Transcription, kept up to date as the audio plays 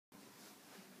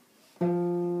See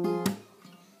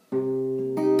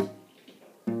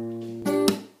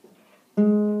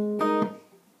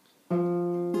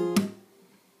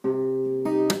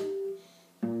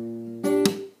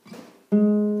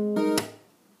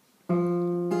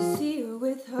you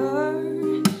with her,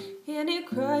 and it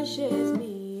crushes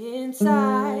me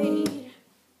inside.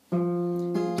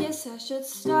 Guess I should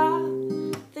stop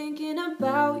thinking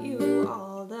about you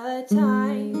all the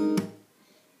time.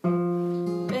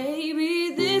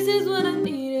 Maybe this is what I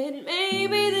needed.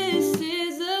 Maybe this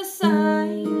is a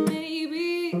sign.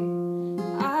 Maybe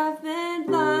I've been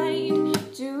blind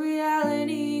to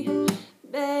reality.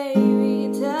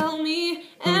 Baby, tell me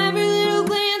every little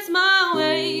glance my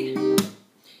way.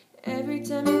 Every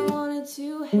time you wanted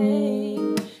to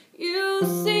hang, you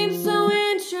seemed so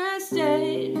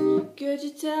interested. Could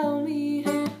you tell me,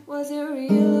 was it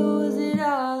real or was it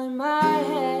all in my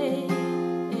head?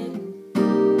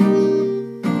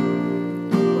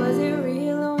 Was it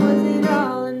real or was it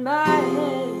all in my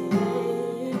head?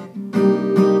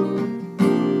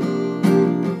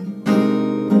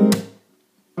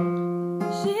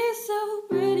 She's so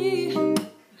pretty,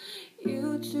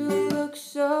 you two look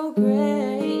so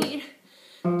great.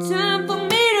 Time for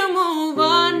me to move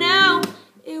on now.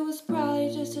 It was probably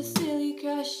just a silly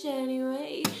crush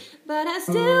anyway, but I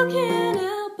still can't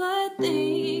help but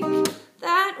think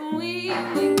that we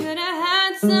could have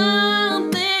had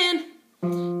something.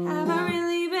 Have I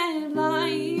really been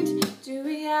blind to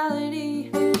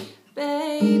reality?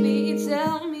 Baby,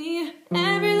 tell me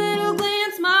every little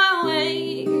glance my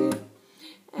way.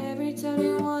 Every time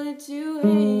you wanted to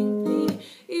hang me,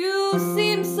 you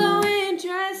seemed so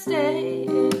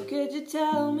interested. Could you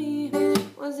tell me,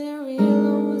 was it real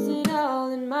or was it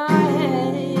all in my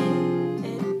head?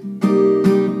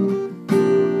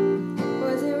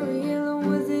 Was it real or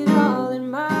was it all in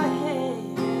my head?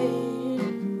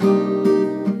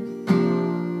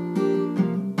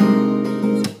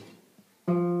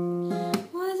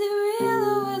 Was it real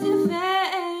or was it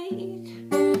fake?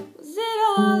 Was it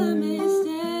all a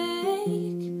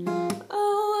mistake?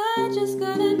 Oh, I just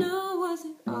gotta know, was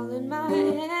it all in my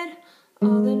head?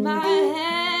 All in my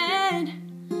head.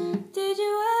 Did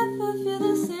you ever feel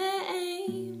the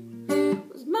same?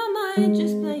 Was my mind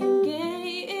just playing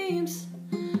games?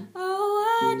 Oh,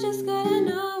 I just gotta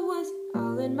know, was it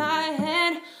all in my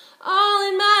head? All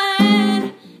in my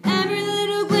head. Every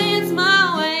little glance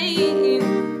my way.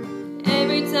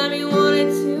 Every time you wanted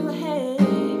to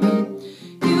hang,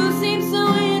 you seemed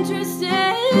so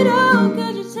interested. Oh,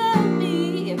 could you tell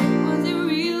me, was it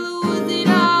real or was it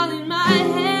all in my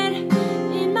head?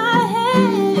 In my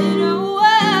head, oh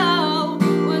wow.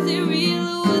 Was it real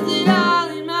or was it all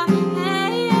in my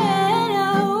head?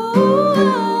 Oh,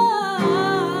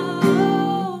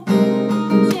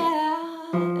 yeah.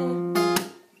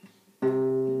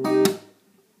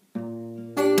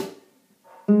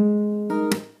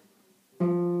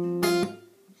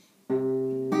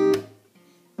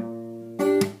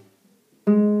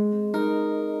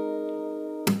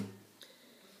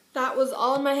 That was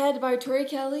All in My Head by Tori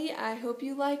Kelly. I hope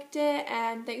you liked it,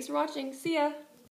 and thanks for watching. See ya!